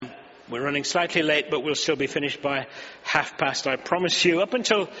We're running slightly late, but we'll still be finished by past, I promise you. Up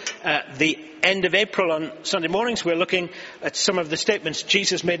until the end of April on Sunday mornings, we're looking at some of the statements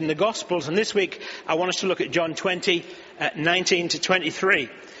Jesus made in the Gospels. And this week, I want us to look at John 20, 19 to 23.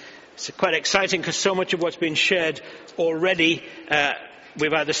 It's quite exciting because so much of what's been shared already,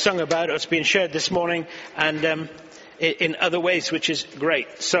 we've either sung about or it's been shared this morning and in other ways, which is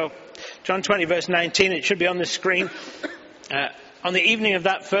great. So, John 20, verse 19, it should be on the screen. On the evening of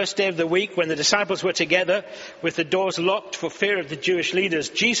that first day of the week, when the disciples were together with the doors locked for fear of the Jewish leaders,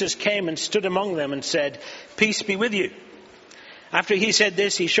 Jesus came and stood among them and said, "Peace be with you." After he said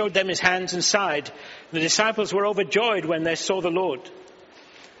this, he showed them his hands and side. The disciples were overjoyed when they saw the Lord.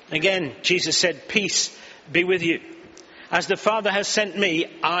 Again, Jesus said, "Peace be with you. As the Father has sent me,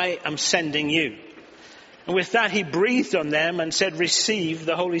 I am sending you." And with that, he breathed on them and said, "Receive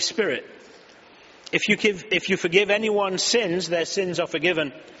the Holy Spirit. If you forgive anyone's sins, their sins are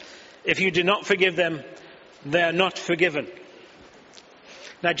forgiven. If you do not forgive them, they are not forgiven."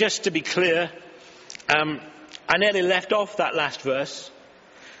 Now, just to be clear, I nearly left off that last verse.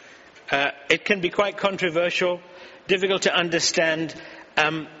 It can be quite controversial, difficult to understand,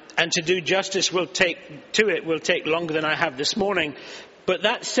 and to do justice will take longer than I have this morning. But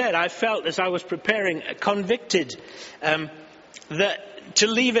that said, I felt as I was preparing, convicted that to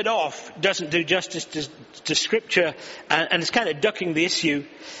leave it off doesn't do justice to Scripture, and it's kind of ducking the issue,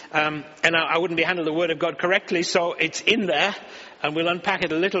 and I wouldn't be handling the Word of God correctly, so it's in there, and we'll unpack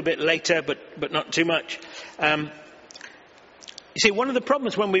it a little bit later, but not too much. You see, one of the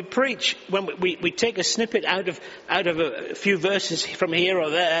problems when we preach, when we take a snippet out of a few verses from here or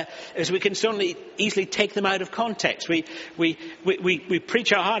there, is we can certainly easily take them out of context. We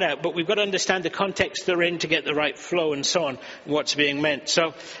preach our heart out, but we've got to understand the context they're in to get the right flow and so on, what's being meant.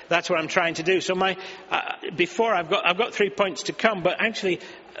 So that's what I'm trying to do. So before I've got 3 points to come, but actually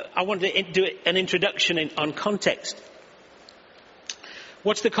I want to do an introduction on context.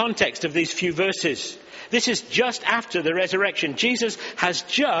 What's the context of these few verses? This is just after the resurrection. Jesus has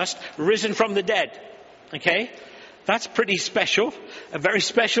just risen from the dead. Okay? That's pretty special. A very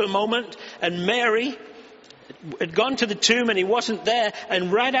special moment. And Mary had gone to the tomb and he wasn't there.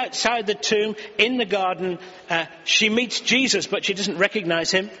 And right outside the tomb, in the garden, she meets Jesus, but she doesn't recognize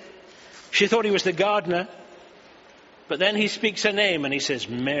him. She thought he was the gardener. But then he speaks her name and he says,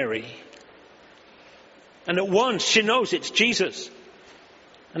 "Mary." And at once she knows it's Jesus.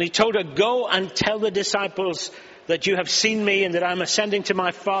 And he told her, "Go and tell the disciples that you have seen me and that I'm ascending to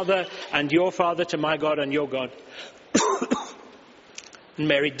my Father and your Father, to my God and your God." And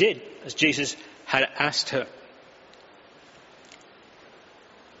Mary did, as Jesus had asked her.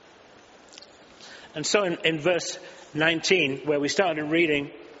 And so in verse 19, where we started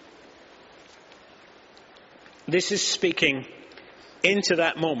reading, this is speaking into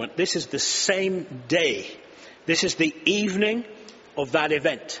that moment. This is the same day. This is the evening of that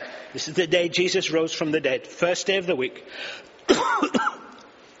event. This is the day Jesus rose from the dead, first day of the week.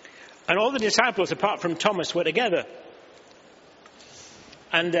 And all the disciples, apart from Thomas, were together.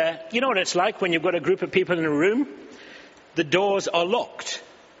 And you know what it's like when you've got a group of people in a room? The doors are locked.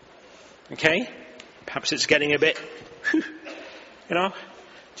 Okay? Perhaps it's getting a bit,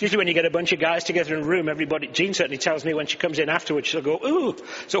 it's usually when you get a bunch of guys together in a room, Jean certainly tells me when she comes in afterwards, she'll go, "Ooh,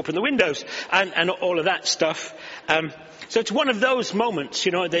 let's open the windows," and all of that stuff. So it's one of those moments,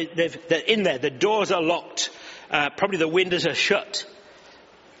 they're in there, the doors are locked, probably the windows are shut.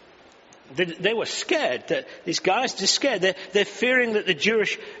 They were scared. These guys are scared. They're fearing that the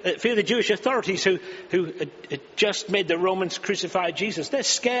Jewish authorities who had just made the Romans crucify Jesus. They're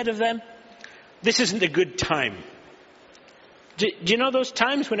scared of them. This isn't a good time. Do you know those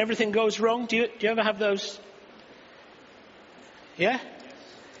times when everything goes wrong? Do you ever have those? Yeah?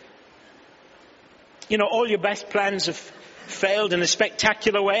 All your best plans have failed in a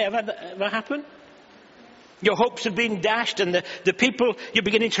spectacular way. Have that ever happened? Your hopes have been dashed and the people you're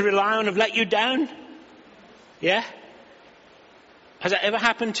beginning to rely on have let you down? Yeah? Has that ever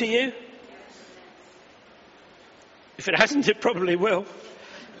happened to you? If it hasn't, it probably will.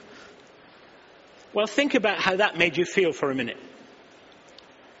 Well, think about how that made you feel for a minute.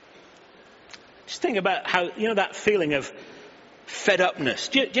 Just think about how, that feeling of fed-upness.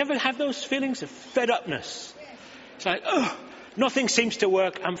 Do you ever have those feelings of fed-upness? It's like, nothing seems to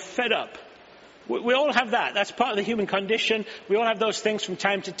work. I'm fed up. We all have that. That's part of the human condition. We all have those things from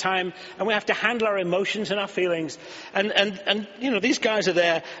time to time, and we have to handle our emotions and our feelings. And these guys are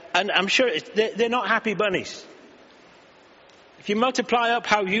there, and I'm sure they're not happy bunnies. If you multiply up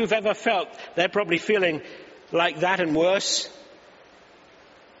how you've ever felt, they're probably feeling like that and worse.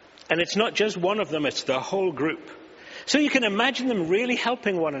 And it's not just one of them, it's the whole group. So you can imagine them really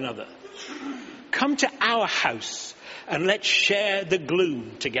helping one another. Come to our house and let's share the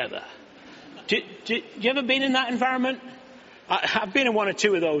gloom together. You ever been in that environment? I've been in one or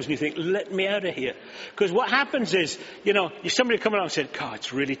two of those and you think, let me out of here. Because what happens is, somebody come along and said, God,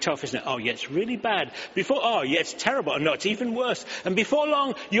 it's really tough, isn't it? Oh, yeah, it's really bad. Oh, yeah, it's terrible. No, it's even worse. And before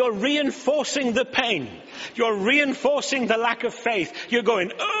long, you're reinforcing the pain. You're reinforcing the lack of faith. You're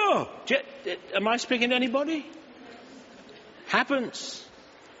going, oh, am I speaking to anybody? Happens.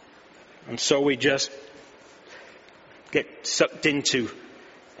 And so we just get sucked into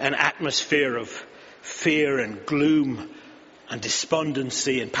an atmosphere of fear and gloom and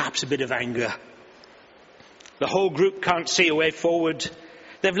despondency and perhaps a bit of anger. The whole group can't see a way forward.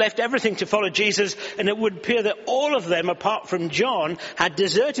 They've left everything to follow Jesus, and it would appear that all of them, apart from John, had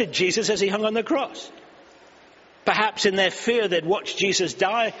deserted Jesus as he hung on the cross. Perhaps in their fear they'd watched Jesus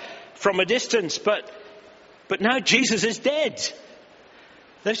die from a distance, but now Jesus is dead.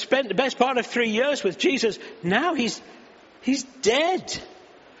 They've spent the best part of 3 years with Jesus. Now he's dead.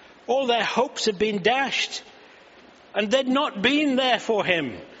 All their hopes have been dashed. And they'd not been there for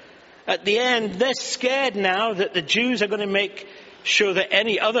him. At the end, they're scared now that the Jews are going to make sure that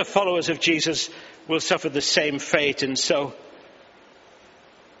any other followers of Jesus will suffer the same fate. And so,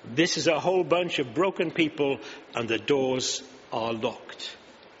 this is a whole bunch of broken people and the doors are locked.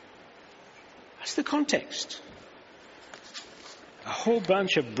 That's the context. A whole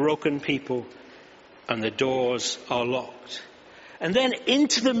bunch of broken people and the doors are locked. And then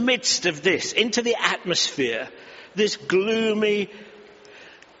into the midst of this, into the atmosphere, this gloomy,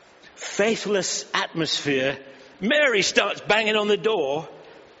 faithless atmosphere, Mary starts banging on the door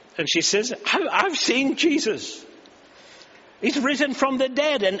and she says, I've seen Jesus. He's risen from the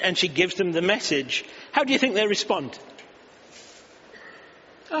dead. And she gives them the message. How do you think they respond?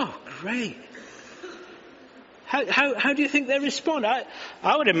 Oh, great. How do you think they respond?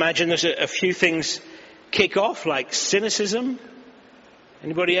 I would imagine there's a few things kick off, like cynicism.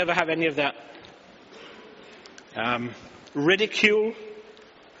 Anybody ever have any of that? Ridicule,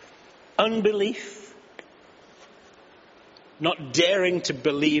 unbelief, not daring to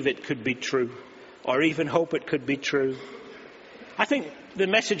believe it could be true, or even hope it could be true. I think the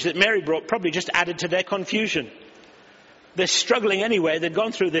message that Mary brought probably just added to their confusion. They're struggling anyway. They've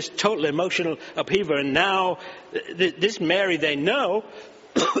gone through this total emotional upheaval, and now this Mary they know,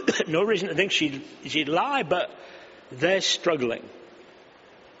 no reason to think she'd lie, but they're struggling.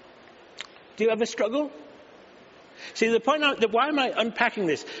 Do you ever struggle? See, the point out that why am I unpacking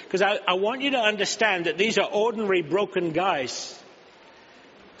this? Because I want you to understand that these are ordinary broken guys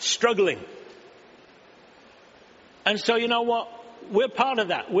struggling. And so you know what? We're part of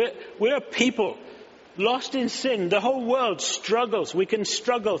that. We're people lost in sin. The whole world struggles. We can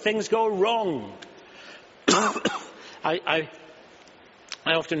struggle. Things go wrong. I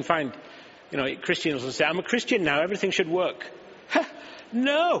often find, Christians will say, I'm a Christian now. Everything should work.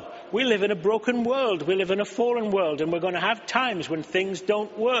 No, we live in a broken world. We live in a fallen world, and we're going to have times when things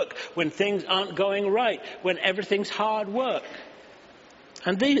don't work, when things aren't going right, when everything's hard work.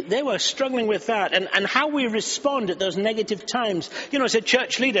 And they were struggling with that. And how we respond at those negative times. As a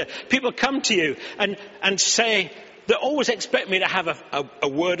church leader, people come to you and say, they always expect me to have a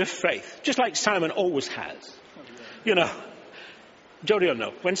word of faith, just like Simon always has. Jody will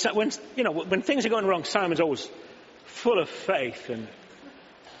know. When things are going wrong, Simon's always full of faith and...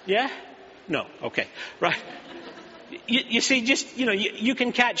 Yeah? No. Okay. Right. You see, you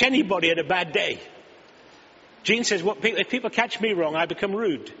can catch anybody at a bad day. Jean says, if people catch me wrong, I become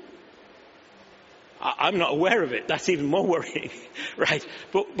rude. I'm not aware of it. That's even more worrying. Right.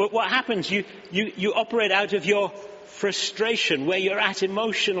 But what happens, you operate out of your frustration, where you're at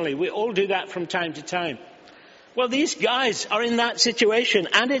emotionally. We all do that from time to time. Well, these guys are in that situation,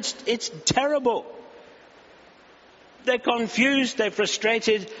 and it's terrible. They're confused, they're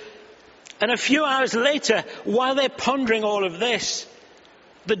frustrated. And a few hours later, while they're pondering all of this,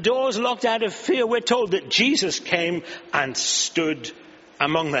 the doors locked out of fear, we're told that Jesus came and stood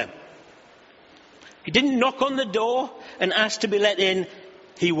among them. He didn't knock on the door and ask to be let in.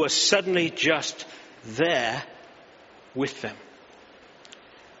 He was suddenly just there with them.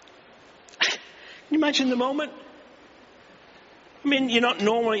 Can you imagine the moment? I mean, you don't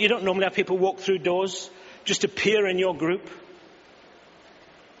normally have people walk through doors, just appear in your group.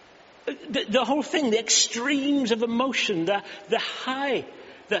 The whole thing, the extremes of emotion, the highs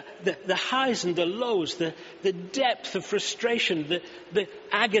and the lows, the depth of frustration, the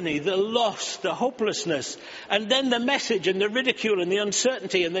agony, the loss, the hopelessness, and then the message and the ridicule and the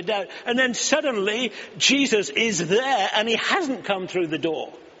uncertainty and the doubt. And then suddenly Jesus is there and he hasn't come through the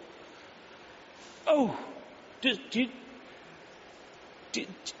door. Oh, do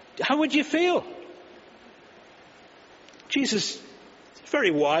How would you feel? Jesus is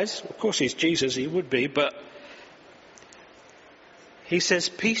very wise. Of course he's Jesus, he would be, but he says,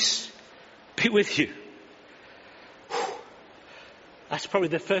 peace be with you. That's probably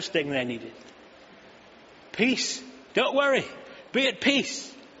the first thing they needed. Peace. Don't worry. Be at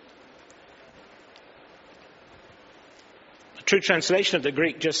peace. The true translation of the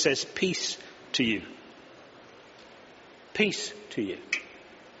Greek just says peace to you. Peace to you.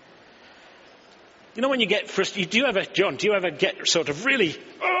 You know when you get frustrated, do you ever get sort of really,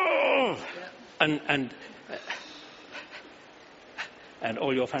 and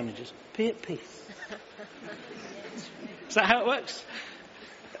all your family just, be at peace. Is that how it works?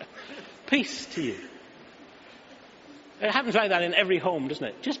 Peace to you. It happens like that in every home, doesn't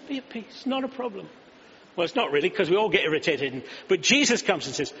it? Just be at peace, not a problem. Well, it's not really, because we all get irritated. But Jesus comes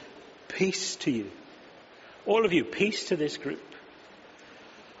and says, peace to you. All of you, peace to this group.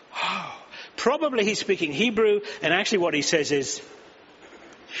 Oh, probably he's speaking Hebrew, and actually what he says is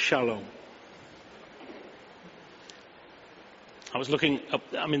shalom. I was looking up,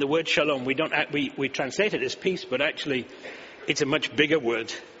 the word shalom, we translate it as peace, but actually it's a much bigger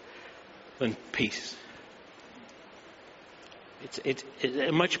word than peace. It's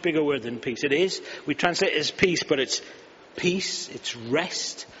a much bigger word than peace. It is, we translate it as peace, but it's peace, it's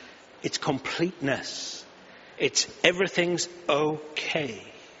rest, it's completeness. It's everything's okay.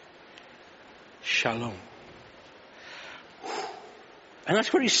 Shalom. And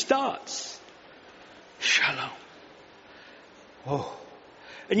that's where he starts. Shalom. Oh.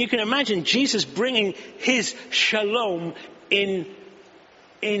 And you can imagine Jesus bringing his shalom into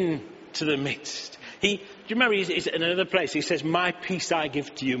the midst. Do you remember he's in another place, he says, my peace I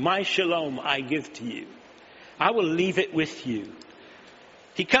give to you, my shalom I give to you. I will leave it with you.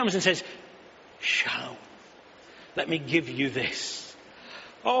 He comes and says, shalom. Let me give you this.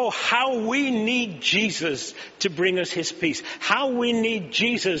 Oh, how we need Jesus to bring us his peace. How we need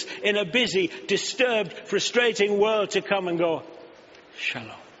Jesus in a busy, disturbed, frustrating world to come and go,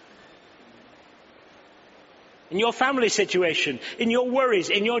 shalom. In your family situation, in your worries,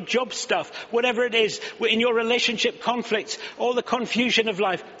 in your job stuff, whatever it is, in your relationship conflicts, all the confusion of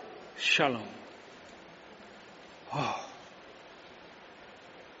life, shalom. Oh.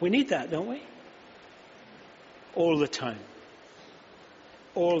 We need that, don't we? All the time.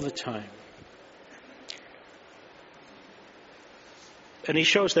 All the time. And he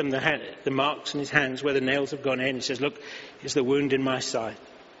shows them the marks in his hands where the nails have gone in. He says, look, here's the wound in my side.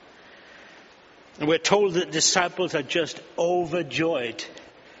 And we're told that the disciples are just overjoyed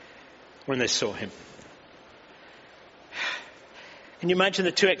when they saw him. Can you imagine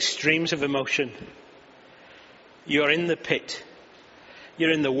the two extremes of emotion? You're in the pit.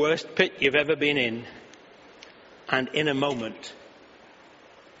 You're in the worst pit you've ever been in. And in a moment,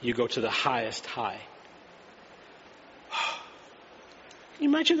 you go to the highest high. Can you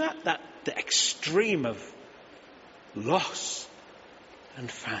imagine that? The extreme of loss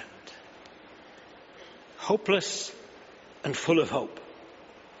and found. Hopeless and full of hope.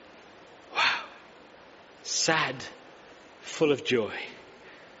 Wow. Sad, full of joy.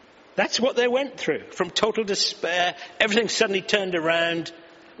 That's what they went through. From total despair, everything suddenly turned around.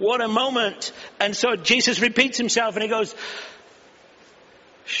 What a moment. And so Jesus repeats himself and he goes,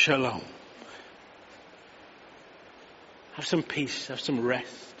 shalom. Have some peace, have some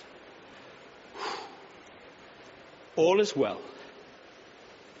rest. All is well.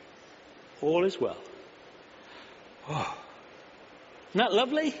 All is well. Oh, isn't that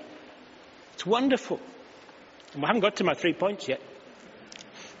lovely? It's wonderful. I haven't got to my 3 points yet.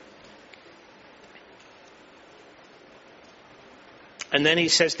 And then he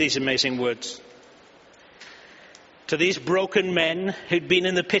says these amazing words. To these broken men who'd been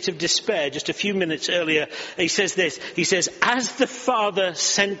in the pit of despair just a few minutes earlier, he says this. He says, as the Father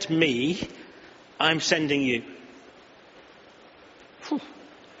sent me, I'm sending you. Whew.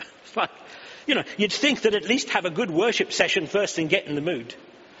 It's like, you'd think that at least have a good worship session first and get in the mood.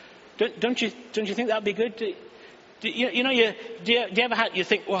 Don't you think that'd be good? Do you ever you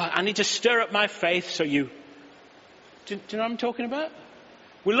think, well, I need to stir up my faith, so you... Do you know what I'm talking about?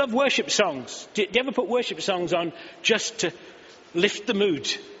 We love worship songs. Do you ever put worship songs on just to lift the mood?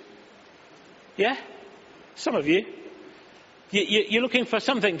 Yeah? Some of you. You're looking for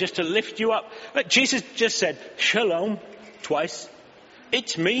something just to lift you up. But Jesus just said, shalom, twice.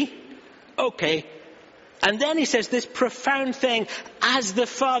 It's me. Okay. And then he says this profound thing, as the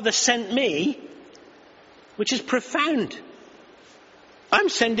Father sent me, which is profound. I'm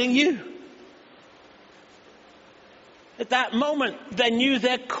sending you. At that moment, they knew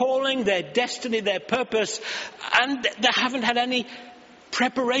their calling, their destiny, their purpose, and they haven't had any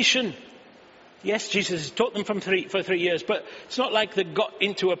Preparation. Yes, Jesus has taught them for 3 years, but it's not like they got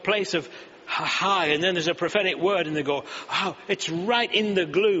into a place of high and then there's a prophetic word and they go, oh, it's right in the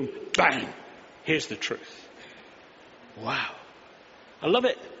gloom. Bang! Here's the truth. Wow. I love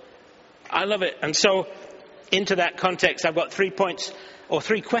it. I love it. And so, into that context, I've got 3 points or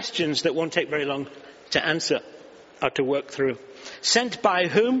 3 questions that won't take very long to answer or to work through. Sent by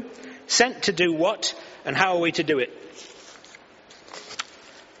whom? Sent to do what? And how are we to do it?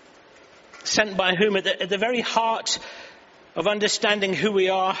 Sent by whom? At the very heart of understanding who we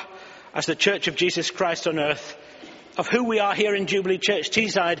are as the Church of Jesus Christ on earth, of who we are here in Jubilee Church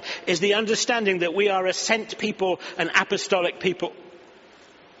Teesside, is the understanding that we are a sent people, an apostolic people.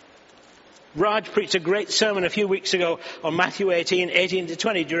 Raj preached a great sermon a few weeks ago on Matthew 18 to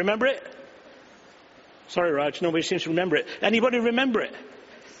 20. Do you remember it? Sorry, Raj, nobody seems to remember it. Anybody remember it?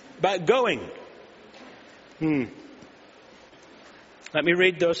 About going. Let me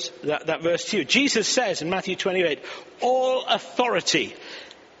read that verse to you. Jesus says in Matthew 28, all authority,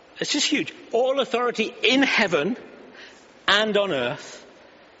 it's just huge, all authority in heaven and on earth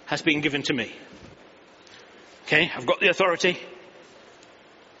has been given to me. Okay, I've got the authority.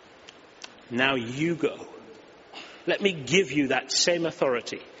 Now you go. Let me give you that same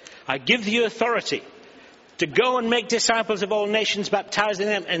authority. I give you authority to go and make disciples of all nations, baptizing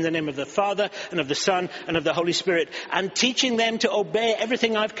them in the name of the Father and of the Son and of the Holy Spirit, and teaching them to obey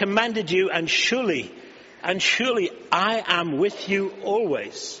everything I've commanded you, and surely I am with you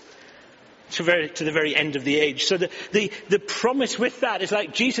always to the very end of the age. So the promise with that is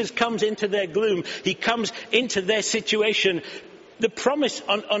like Jesus comes into their gloom. He comes into their situation. The promise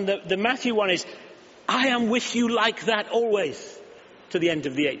on the Matthew one is, I am with you like that always to the end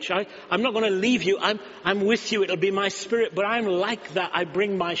of the age. I'm not going to leave you. I'm with you. It'll be my spirit, but I'm like that. I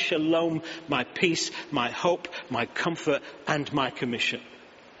bring my shalom, my peace, my hope, my comfort, and my commission.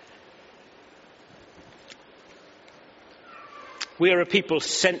 We are a people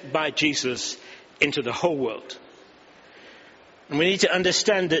sent by Jesus into the whole world. And we need to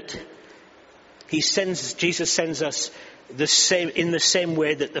understand that Jesus sends us in the same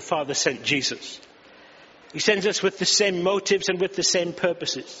way that the Father sent Jesus. He sends us with the same motives and with the same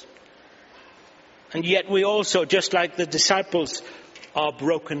purposes. And yet we also, just like the disciples, are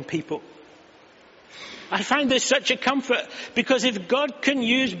broken people. I find this such a comfort, because if God can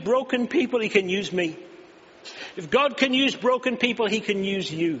use broken people, He can use me. If God can use broken people, He can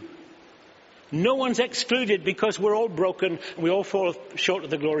use you. No one's excluded, because we're all broken and we all fall short of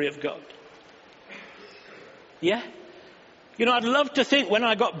the glory of God. Yeah? You know, I'd love to think when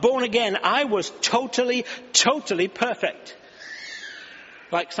I got born again, I was totally perfect.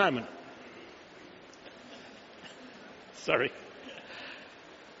 Like Simon. Sorry.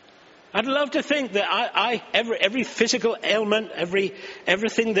 I'd love to think that every physical ailment,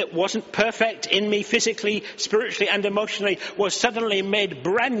 everything that wasn't perfect in me physically, spiritually and emotionally was suddenly made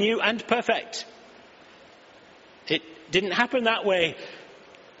brand new and perfect. It didn't happen that way.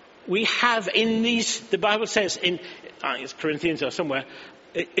 We have in these, the Bible says in, I think it's Corinthians or somewhere,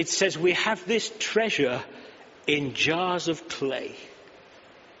 it says we have this treasure in jars of clay.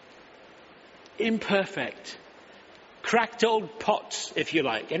 Imperfect. Cracked old pots, if you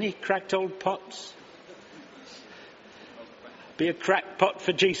like. Any cracked old pots? Be a cracked pot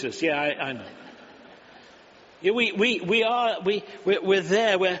for Jesus. Yeah, I know. Yeah, we're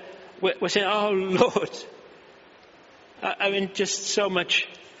there. We're saying, oh Lord. I mean, just so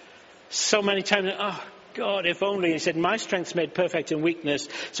many times. Oh God, if only. He said, my strength's made perfect in weakness.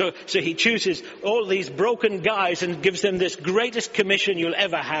 So He chooses all these broken guys and gives them this greatest commission you'll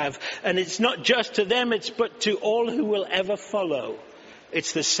ever have. And it's not just to them, but to all who will ever follow.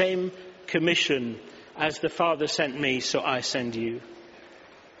 It's the same commission. As the Father sent me, so I send you.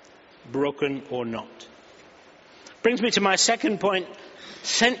 Broken or not. Brings me to my second point.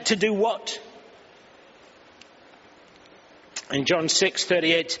 Sent to do what? In John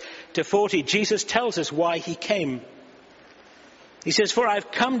 6:38 to 40, Jesus tells us why He came. He says, for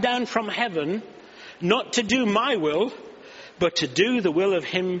I've come down from heaven, not to do my will, but to do the will of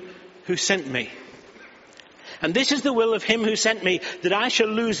Him who sent me. And this is the will of Him who sent me, that I shall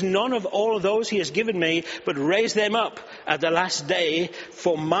lose none of all those He has given me, but raise them up at the last day.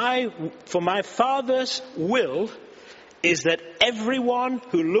 For my Father's will is that everyone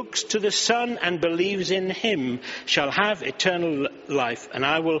who looks to the Son and believes in Him shall have eternal life, and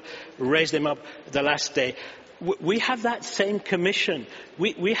I will raise them up the last day. We have that same commission.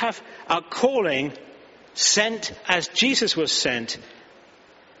 We have our calling, sent as Jesus was sent,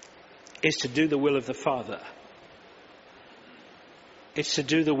 is to do the will of the Father. It's to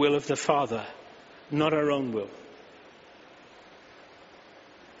do the will of the Father, not our own will.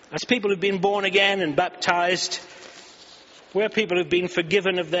 As people who've been born again and baptized, we're people who've been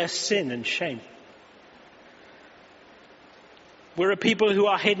forgiven of their sin and shame. We're a people who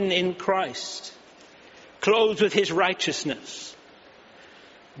are hidden in Christ, clothed with his righteousness,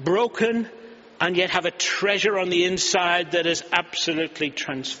 broken and yet have a treasure on the inside that has absolutely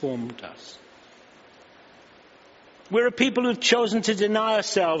transformed us. We're a people who've chosen to deny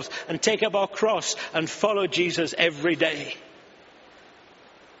ourselves and take up our cross and follow Jesus every day.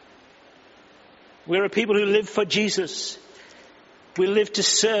 We're a people who live for Jesus. We live to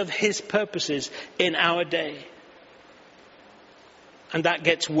serve his purposes in our day. And that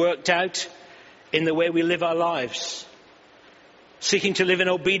gets worked out in the way we live our lives, seeking to live in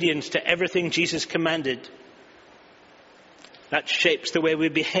obedience to everything Jesus commanded. That shapes the way we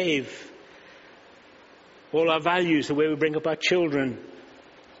behave, all our values, the way we bring up our children,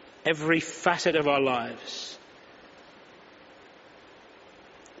 every facet of our lives.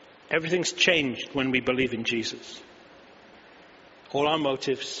 Everything's changed when we believe in Jesus. All our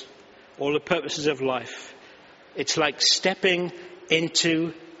motives, all the purposes of life. It's like stepping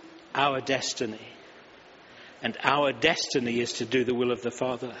into our destiny. And our destiny is to do the will of the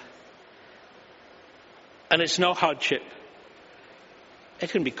Father. And it's no hardship. It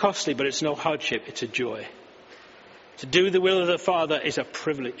can be costly, but it's no hardship. It's a joy. To do the will of the Father is a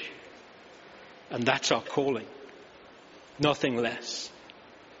privilege. And that's our calling. Nothing less.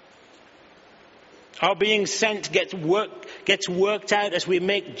 Our being sent gets worked out as we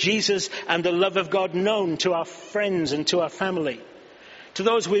make Jesus and the love of God known to our friends and to our family, to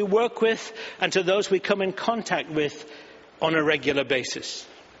those we work with and to those we come in contact with on a regular basis.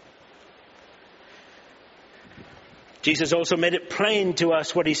 Jesus also made it plain to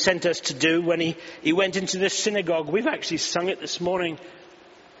us what he sent us to do when he went into the synagogue. We've actually sung it this morning.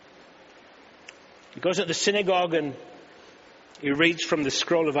 He goes to the synagogue and he reads from the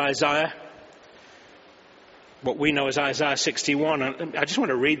scroll of Isaiah, what we know as Isaiah 61. I just want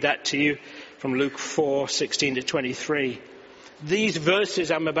to read that to you from Luke 4:16 to 23. These verses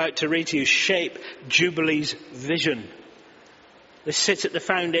I'm about to read to you shape Jubilee's vision. This sits at the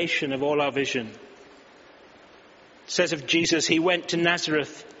foundation of all our vision. It says of Jesus, he went to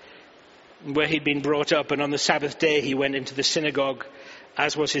Nazareth, where he'd been brought up, and on the Sabbath day he went into the synagogue,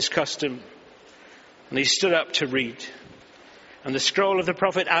 as was his custom. And he stood up to read. And the scroll of the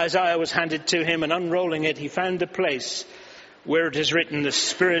prophet Isaiah was handed to him, and unrolling it, he found the place where it is written, "The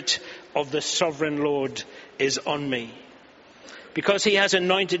Spirit of the Sovereign Lord is on me, because he has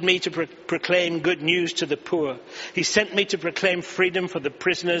anointed me to proclaim good news to the poor. He sent me to proclaim freedom for the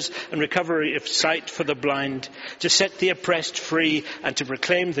prisoners and recovery of sight for the blind, to set the oppressed free and to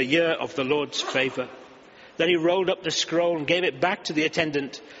proclaim the year of the Lord's favor." Then he rolled up the scroll and gave it back to the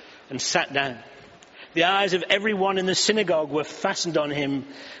attendant and sat down. The eyes of everyone in the synagogue were fastened on him,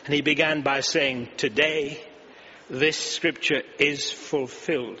 and he began by saying, "Today, this scripture is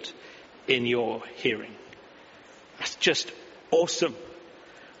fulfilled in your hearing." That's just awesome.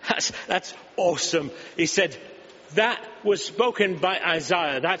 That's awesome. He said, that was spoken by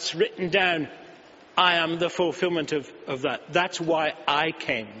Isaiah. That's written down. I am the fulfillment of that. That's why I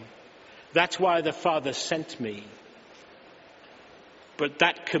came. That's why the Father sent me. But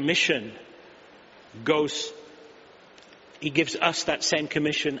that commission he gives us that same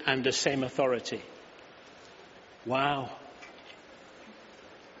commission and the same authority. Wow.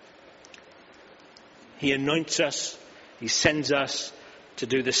 He anoints us. He sends us to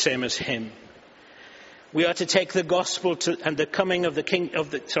do the same as him. We are to take the gospel and the coming of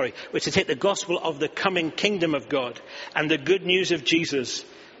we're to take the gospel of the coming kingdom of God and the good news of Jesus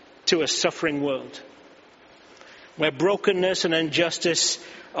to a suffering world, where brokenness and injustice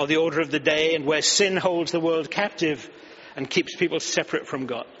are the order of the day, and where sin holds the world captive and keeps people separate from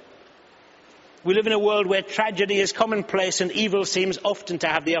God. We live in a world where tragedy is commonplace and evil seems often to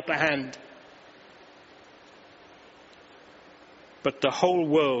have the upper hand. But the whole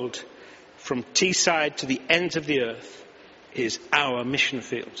world, from Teesside to the ends of the earth, is our mission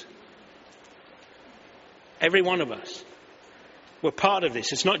field. Every one of us. We're part of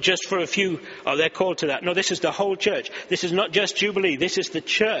this. It's not just for a few, they're called to that. No, this is the whole church. This is not just Jubilee. This is the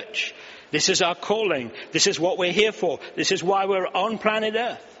church. This is our calling. This is what we're here for. This is why we're on planet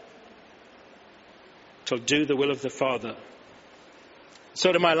Earth. To do the will of the Father.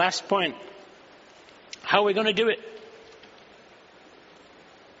 So to my last point, how are we going to do it?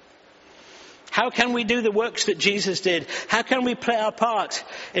 How can we do the works that Jesus did? How can we play our part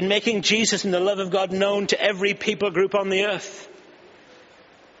in making Jesus and the love of God known to every people group on the earth?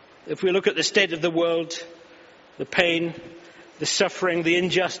 If we look at the state of the world, the pain, the suffering, the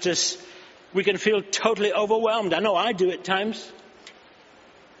injustice, we can feel totally overwhelmed. I know I do at times.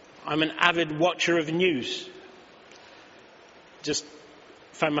 I'm an avid watcher of news. Just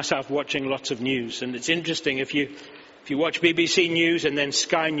find myself watching lots of news. And it's interesting if you watch BBC News and then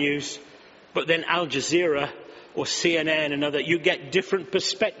Sky News, but then Al Jazeera or CNN and other, you get different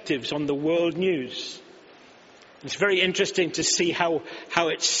perspectives on the world news. It's very interesting to see how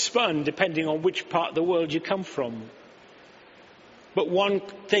it's spun depending on which part of the world you come from. But one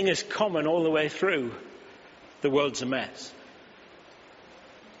thing is common all the way through. The world's a mess.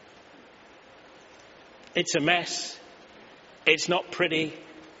 It's a mess. It's not pretty.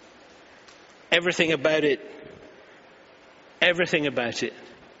 Everything about it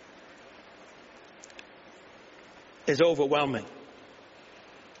is overwhelming.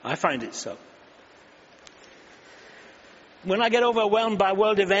 I find it so. When I get overwhelmed by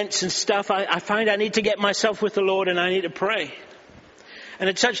world events and stuff, I find I need to get myself with the Lord and I need to pray. And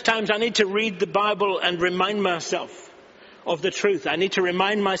at such times I need to read the Bible and remind myself of the truth. I need to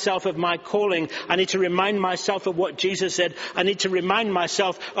remind myself of my calling. I need to remind myself of what Jesus said. I need to remind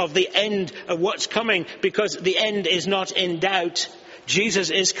myself of the end of what's coming, because the end is not in doubt. Jesus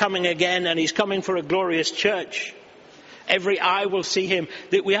is coming again, and he's coming for a glorious church. Every eye will see him.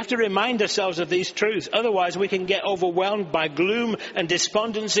 We have to remind ourselves of these truths. Otherwise we can get overwhelmed by gloom and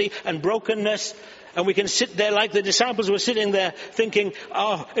despondency and brokenness. And we can sit there like the disciples were sitting there thinking,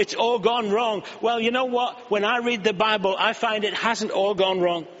 oh, it's all gone wrong. Well, you know what? When I read the Bible, I find it hasn't all gone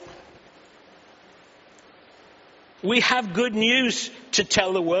wrong. We have good news to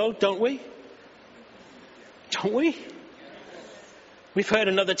tell the world, don't we? Don't we? We've heard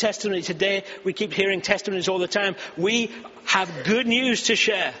another testimony today. We keep hearing testimonies all the time. We have good news to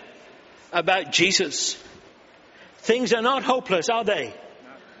share about Jesus. Things are not hopeless, are they?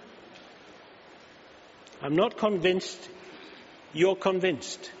 I'm not convinced. You're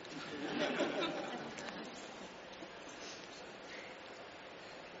convinced.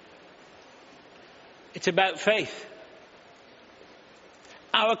 It's about faith.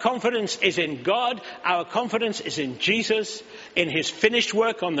 Our confidence is in God. Our confidence is in Jesus, in his finished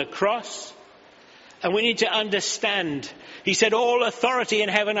work on the cross. And we need to understand. He said, all authority in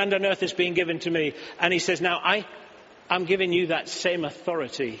heaven and on earth is being given to me. And he says, now I'm giving you that same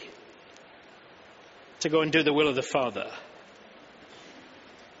authority to go and do the will of the Father.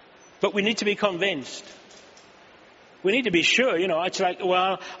 But we need to be convinced. We need to be sure, it's like,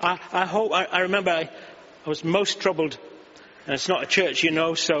 well, I hope, I remember I was most troubled, and it's not a church,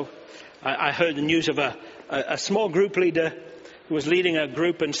 so I heard the news of a small group leader who was leading a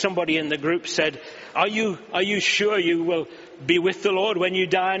group, and somebody in the group said, are you sure you will be with the Lord when you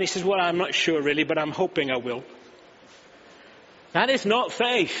die? And he says, well, I'm not sure really, but I'm hoping I will. That is not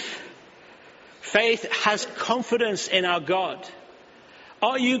faith. Faith has confidence in our God.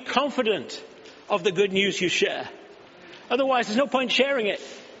 Are you confident of the good news you share? Otherwise, there's no point sharing it.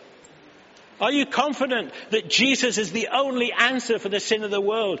 Are you confident that Jesus is the only answer for the sin of the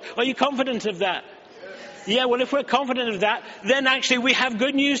world? Are you confident of that? Yes. Yeah, well, if we're confident of that, then actually we have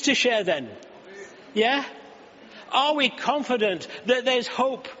good news to share then. Yeah? Are we confident that there's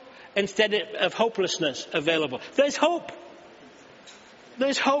hope instead of hopelessness available? There's hope.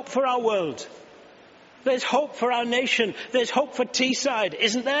 There's hope for our world. There's hope for our nation. There's hope for Teesside,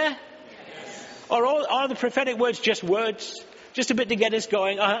 isn't there? Yes. Or are the prophetic words just words? Just a bit to get us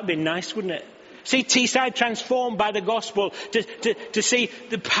going? Oh, that'd be nice, wouldn't it? See Teesside transformed by the gospel, to see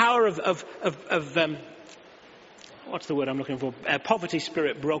the power of what's the word I'm looking for? Poverty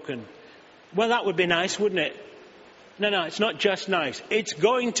spirit broken. Well, that would be nice, wouldn't it? No, it's not just nice. It's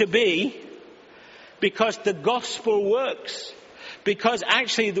going to be, because the gospel works. Because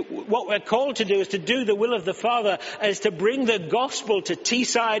actually what we're called to do is to do the will of the Father, is to bring the gospel to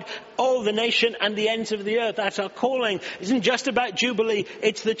Teesside, all the nation and the ends of the earth. That's our calling. It isn't just about Jubilee,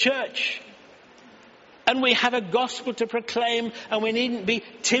 it's the church. And we have a gospel to proclaim, and we needn't be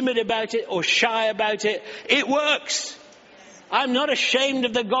timid about it or shy about it. It works. I'm not ashamed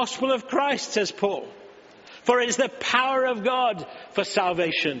of the gospel of Christ, says Paul, for it is the power of God for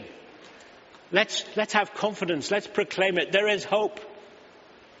salvation. Let's have confidence. Let's proclaim it. There is hope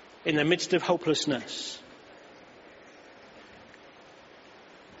in the midst of hopelessness.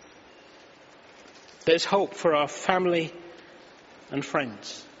 There's hope for our family and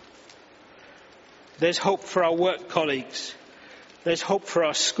friends. There's hope for our work colleagues. There's hope for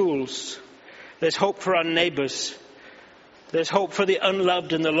our schools. There's hope for our neighbours. There's hope for the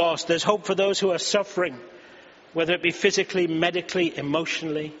unloved and the lost. There's hope for those who are suffering, whether it be physically, medically,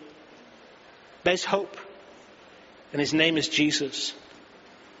 emotionally. There's hope. And his name is Jesus.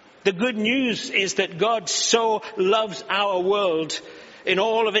 The good news is that God so loves our world in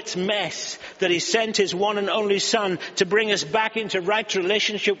all of its mess, that he sent his one and only Son to bring us back into right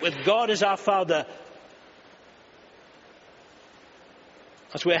relationship with God as our Father.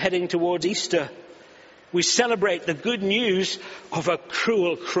 As we're heading towards Easter, we celebrate the good news of a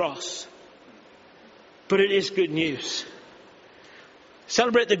cruel cross. But it is good news.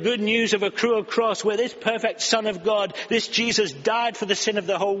 Celebrate the good news of a cruel cross where this perfect Son of God, this Jesus, died for the sin of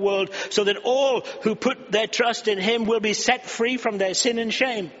the whole world so that all who put their trust in him will be set free from their sin and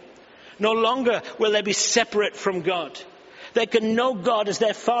shame. No longer will they be separate from God. They can know God as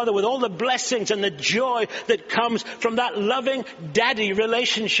their Father with all the blessings and the joy that comes from that loving daddy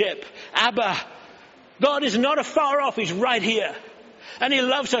relationship. Abba. God is not afar off. He's right here. And he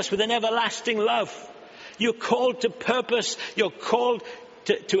loves us with an everlasting love. You're called to purpose. You're called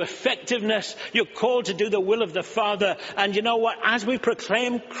to effectiveness. You're called to do the will of the Father. And you know what? As we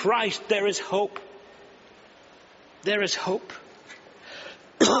proclaim Christ, there is hope. There is hope.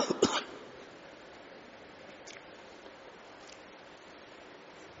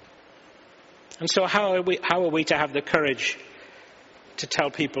 And so how are we to have the courage to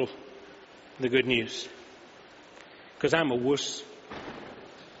tell people the good news? Because I'm a wuss.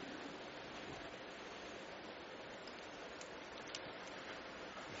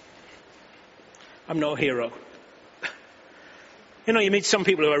 I'm no hero. You know, you meet some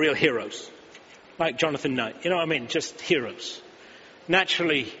people who are real heroes, like Jonathan Knight. You know what I mean? Just heroes.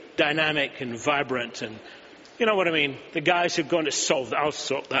 Naturally dynamic and vibrant, and you know what I mean? The guys who're going to solve that, I'll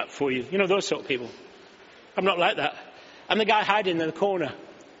sort that for you. You know, those sort of people. I'm not like that. I'm the guy hiding in the corner.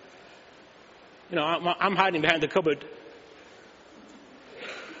 You know, I'm hiding behind the cupboard.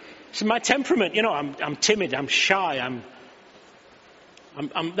 It's my temperament. You know, I'm timid, I'm shy,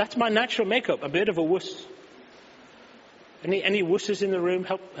 that's my natural makeup, a bit of a wuss. Any wusses in the room?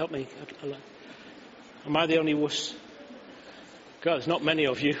 Help me. Am I the only wuss? God, there's not many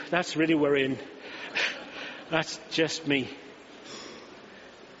of you. That's really worrying. That's just me.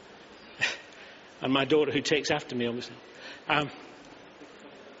 And my daughter who takes after me, obviously. I'm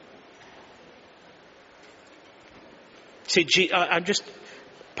just,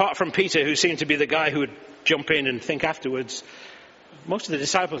 apart from Peter, who seemed to be the guy who would jump in and think afterwards, most of the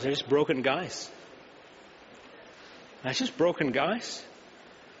disciples are just broken guys. They're just broken guys.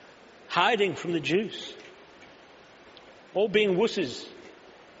 Hiding from the Jews. All being wusses.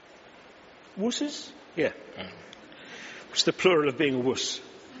 Wusses? Yeah. What's the plural of being a wuss?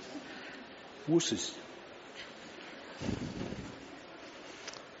 Wusses.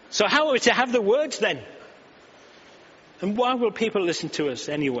 So how are we to have the words then? And why will people listen to us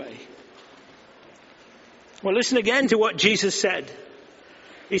anyway? Well, listen again to what Jesus said.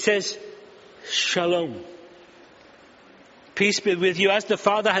 He says, Shalom. Peace be with you. As the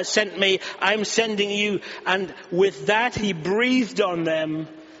Father has sent me, I'm sending you. And with that, he breathed on them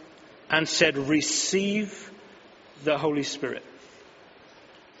and said, receive the Holy Spirit.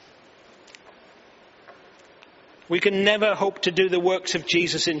 We can never hope to do the works of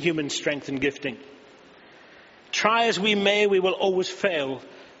Jesus in human strength and gifting. Try as we may, we will always fail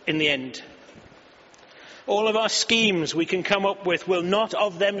in the end. All of our schemes we can come up with will not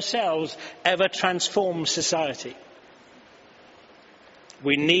of themselves ever transform society.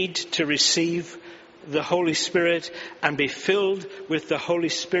 We need to receive the Holy Spirit and be filled with the Holy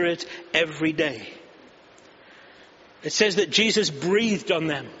Spirit every day. It says that Jesus breathed on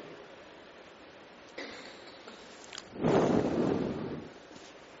them.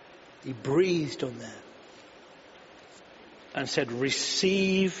 He breathed on them and said,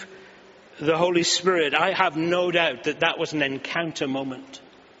 receive the Holy Spirit. I have no doubt that that was an encounter moment.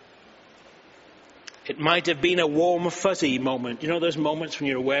 It might have been a warm, fuzzy moment. You know those moments when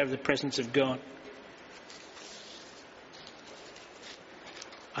you're aware of the presence of God?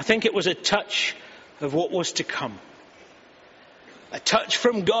 I think it was a touch of what was to come. A touch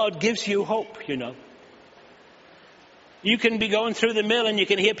from God gives you hope, you know. You can be going through the mill and you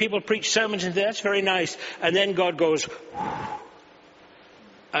can hear people preach sermons and that's very nice. And then God goes,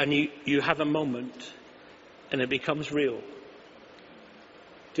 and you have a moment and it becomes real.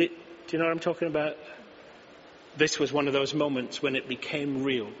 Do you know what I'm talking about? This was one of those moments when it became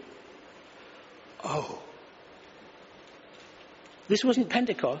real. Oh. This wasn't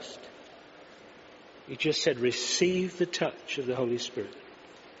Pentecost. He just said, receive the touch of the Holy Spirit.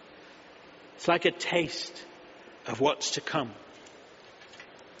 It's like a taste of what's to come.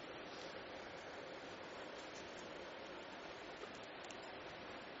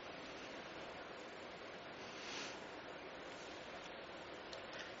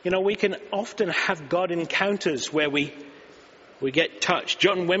 You know, we can often have God encounters where we get touched.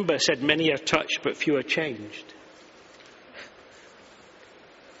 John Wimber said, many are touched, but few are changed.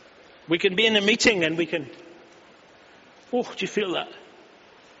 We can be in a meeting and we can, do you feel that?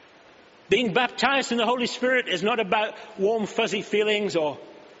 Being baptized in the Holy Spirit is not about warm, fuzzy feelings or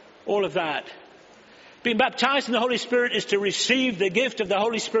all of that. Being baptized in the Holy Spirit is to receive the gift of the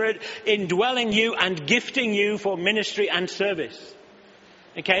Holy Spirit indwelling you and gifting you for ministry and service.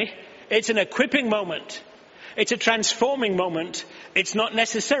 Okay? It's an equipping moment. It's a transforming moment. It's not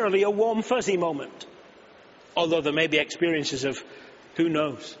necessarily a warm, fuzzy moment. Although there may be experiences of who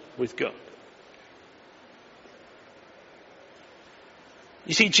knows with God.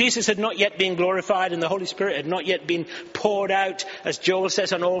 You see, Jesus had not yet been glorified and the Holy Spirit had not yet been poured out, as Joel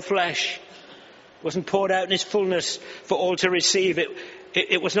says, on all flesh. It wasn't poured out in his fullness for all to receive.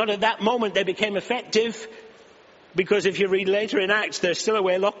 It was not at that moment they became effective, because if you read later in Acts, they're still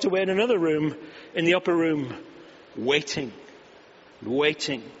locked away in another room, in the upper room, waiting.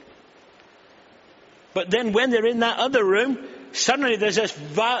 But then when they're in that other room, suddenly there's this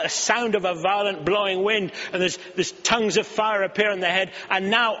sound of a violent blowing wind, and there's tongues of fire appear on their head, and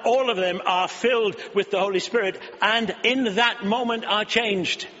now all of them are filled with the Holy Spirit, and in that moment are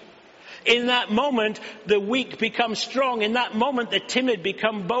changed. In that moment, the weak become strong. In that moment, the timid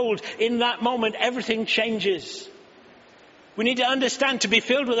become bold. In that moment, everything changes. We need to understand, to be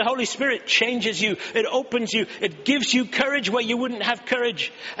filled with the Holy Spirit changes you. It opens you. It gives you courage where you wouldn't have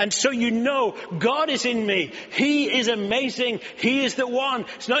courage. And so you know, God is in me. He is amazing. He is the one.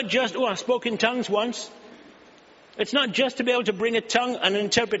 It's not just, I spoke in tongues once. It's not just to be able to bring a tongue and an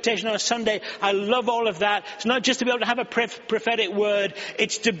interpretation on a Sunday. I love all of that. It's not just to be able to have a prophetic word.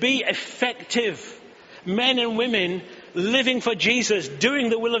 It's to be effective men and women living for Jesus, doing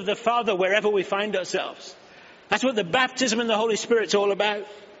the will of the Father wherever we find ourselves. That's what the baptism in the Holy Spirit's all about.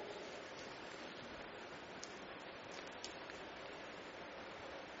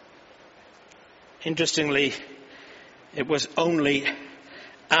 Interestingly, it was only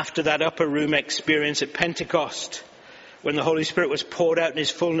after that upper room experience at Pentecost, when the Holy Spirit was poured out in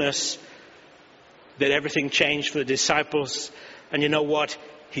his fullness, that everything changed for the disciples. And you know what?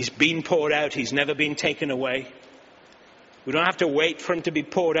 He's been poured out. He's never been taken away. We don't have to wait for him to be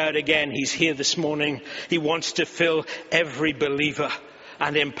poured out again. He's here this morning. He wants to fill every believer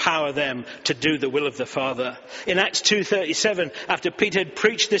and empower them to do the will of the Father. In Acts 2:37, after Peter had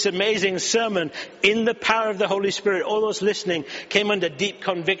preached this amazing sermon in the power of the Holy Spirit, all those listening came under deep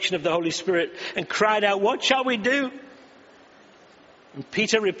conviction of the Holy Spirit and cried out, "What shall we do?" And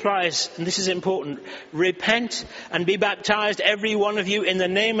Peter replies, and this is important, "Repent and be baptized, every one of you, in the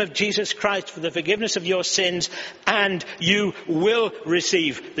name of Jesus Christ for the forgiveness of your sins, and you will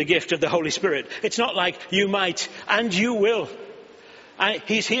receive the gift of the Holy Spirit." It's not like you might, and you will.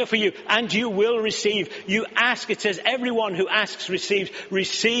 He's here for you, and you will receive. You ask, it says, everyone who asks receives.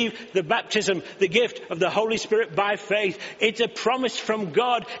 Receive the baptism, the gift of the Holy Spirit by faith. It's a promise from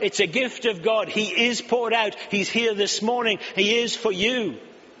God. It's a gift of God. He is poured out. He's here this morning. He is for you.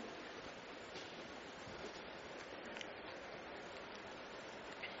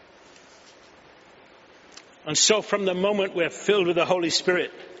 And so from the moment we're filled with the Holy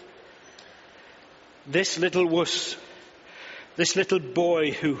Spirit, this little wuss, this little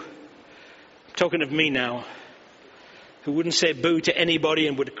boy who, talking of me now, who wouldn't say boo to anybody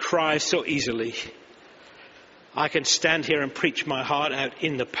and would cry so easily, I can stand here and preach my heart out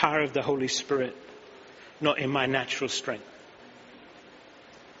in the power of the Holy Spirit, not in my natural strength.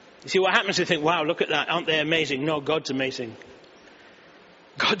 You see, what happens is you think, wow, look at that, aren't they amazing? No, God's amazing.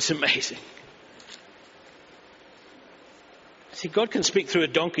 God's amazing. See, God can speak through a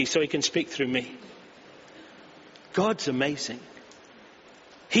donkey, so he can speak through me. God's amazing.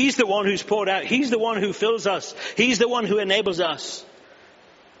 He's the one who's poured out. He's the one who fills us. He's the one who enables us.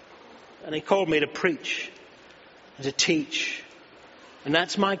 And he called me to preach and to teach. And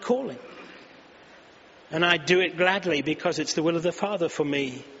that's my calling. And I do it gladly because it's the will of the Father for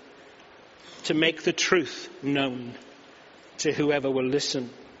me to make the truth known to whoever will listen.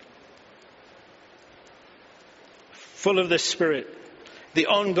 Full of the Spirit. The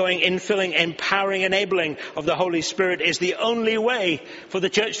ongoing infilling, empowering, enabling of the Holy Spirit is the only way for the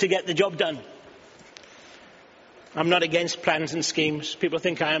church to get the job done. I'm not against plans and schemes. People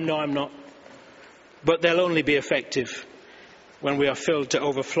think I am. No, I'm not. But they'll only be effective when we are filled to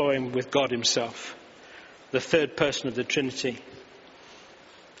overflowing with God himself, the third person of the Trinity.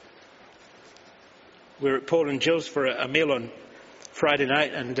 We were at Paul and Jill's for a meal on Friday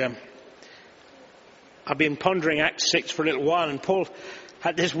night, and I've been pondering Acts 6 for a little while, and Paul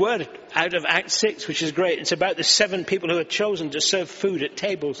had this word out of Acts 6, which is great. It's about the 7 people who are chosen to serve food at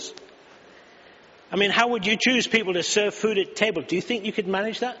tables. I mean, how would you choose people to serve food at table? Do you think you could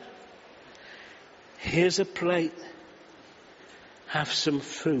manage that? Here's a plate. have some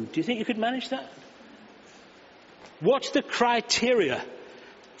food. Do you think you could manage that? What's the criteria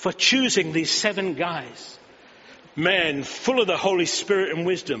for choosing these 7 guys? Men full of the Holy Spirit and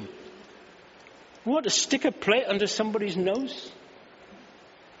wisdom. What, to stick a plate under somebody's nose?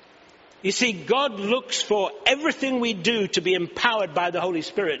 You see, God looks for everything we do to be empowered by the Holy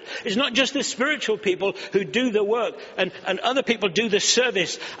Spirit. It's not just the spiritual people who do the work and other people do the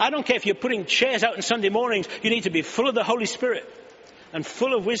service. I don't care if you're putting chairs out on Sunday mornings. You need to be full of the Holy Spirit and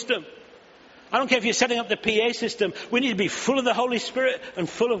full of wisdom. I don't care if you're setting up the PA system. We need to be full of the Holy Spirit and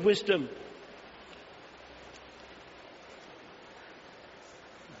full of wisdom.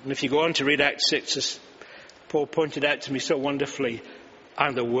 And if you go on to read Acts 6, as Paul pointed out to me so wonderfully,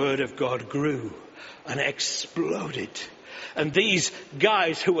 and the word of God grew and exploded. And these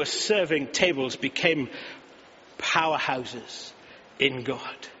guys who were serving tables became powerhouses in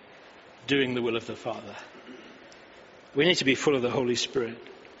God, doing the will of the Father. We need to be full of the Holy Spirit.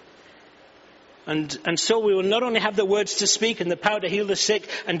 And so we will not only have the words to speak and the power to heal the sick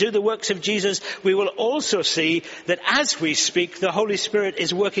and do the works of Jesus, we will also see that as we speak, the Holy Spirit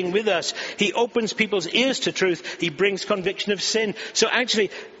is working with us. He opens people's ears to truth. He brings conviction of sin. So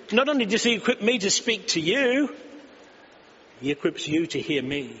actually, not only does he equip me to speak to you, he equips you to hear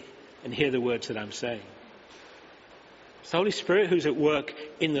me and hear the words that I'm saying. It's the Holy Spirit who's at work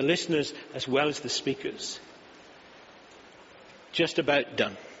in the listeners as well as the speakers. Just about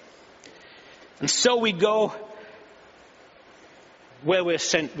done. And so we go where we're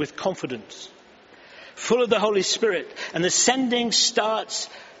sent with confidence, full of the Holy Spirit. And the sending starts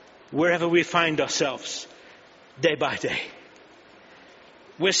wherever we find ourselves, day by day.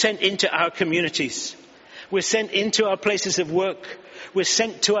 We're sent into our communities. We're sent into our places of work. We're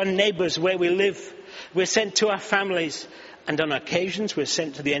sent to our neighbours where we live. We're sent to our families. And on occasions, we're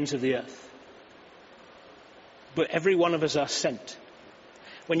sent to the ends of the earth. But every one of us are sent.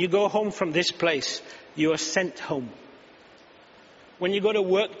 When you go home from this place, you are sent home. When you go to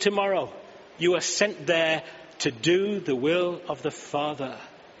work tomorrow, you are sent there to do the will of the Father.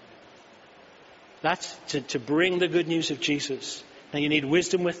 That's to bring the good news of Jesus. Now you need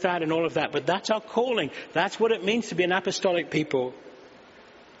wisdom with that and all of that, but that's our calling. That's what it means to be an apostolic people.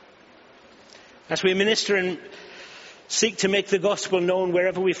 As we minister and seek to make the gospel known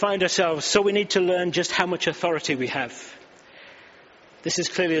wherever we find ourselves, so we need to learn just how much authority we have. This is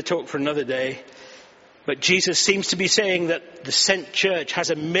clearly a talk for another day. But Jesus seems to be saying that the sent church has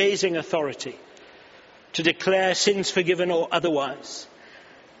amazing authority to declare sins forgiven or otherwise.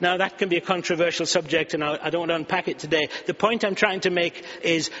 Now that can be a controversial subject and I don't want to unpack it today. The point I'm trying to make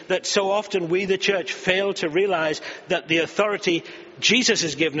is that so often we, the church, fail to realize that the authority Jesus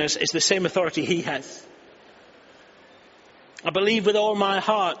has given us is the same authority he has. I believe with all my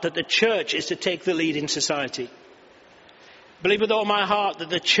heart that the church is to take the lead in society. I believe with all my heart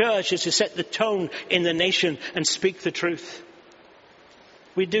that the church is to set the tone in the nation and speak the truth.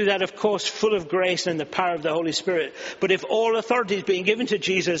 We do that, of course, full of grace and the power of the Holy Spirit. But if all authority is being given to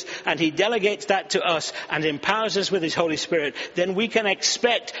Jesus and he delegates that to us and empowers us with his Holy Spirit, then we can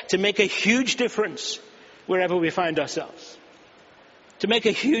expect to make a huge difference wherever we find ourselves. To make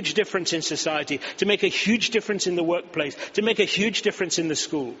a huge difference in society, to make a huge difference in the workplace, to make a huge difference in the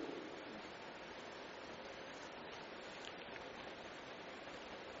school.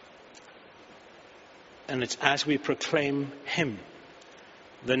 And it's as we proclaim him,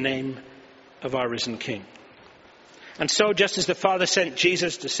 the name of our risen King. And so just as the Father sent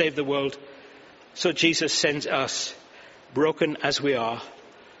Jesus to save the world, so Jesus sends us, broken as we are,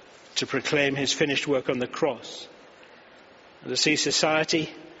 to proclaim his finished work on the cross. And to see society,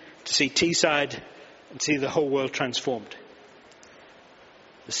 to see Teesside, and see the whole world transformed.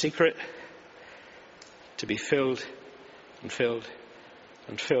 The secret, to be filled and filled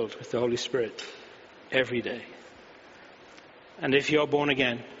and filled with the Holy Spirit every day. And if you're born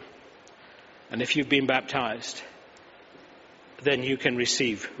again, and if you've been baptized, then you can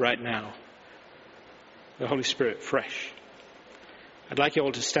receive right now the Holy Spirit fresh. I'd like you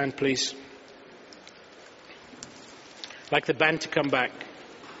all to stand, please. I'd like the band to come back.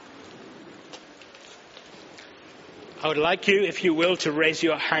 I would like you, if you will, to raise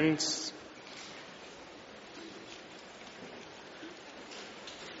your hands.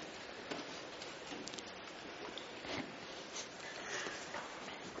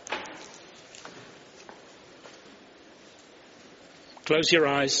 Close your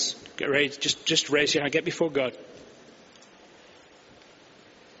eyes. Get ready. Just raise your hand. Get before God.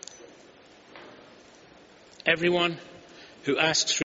 Everyone who asks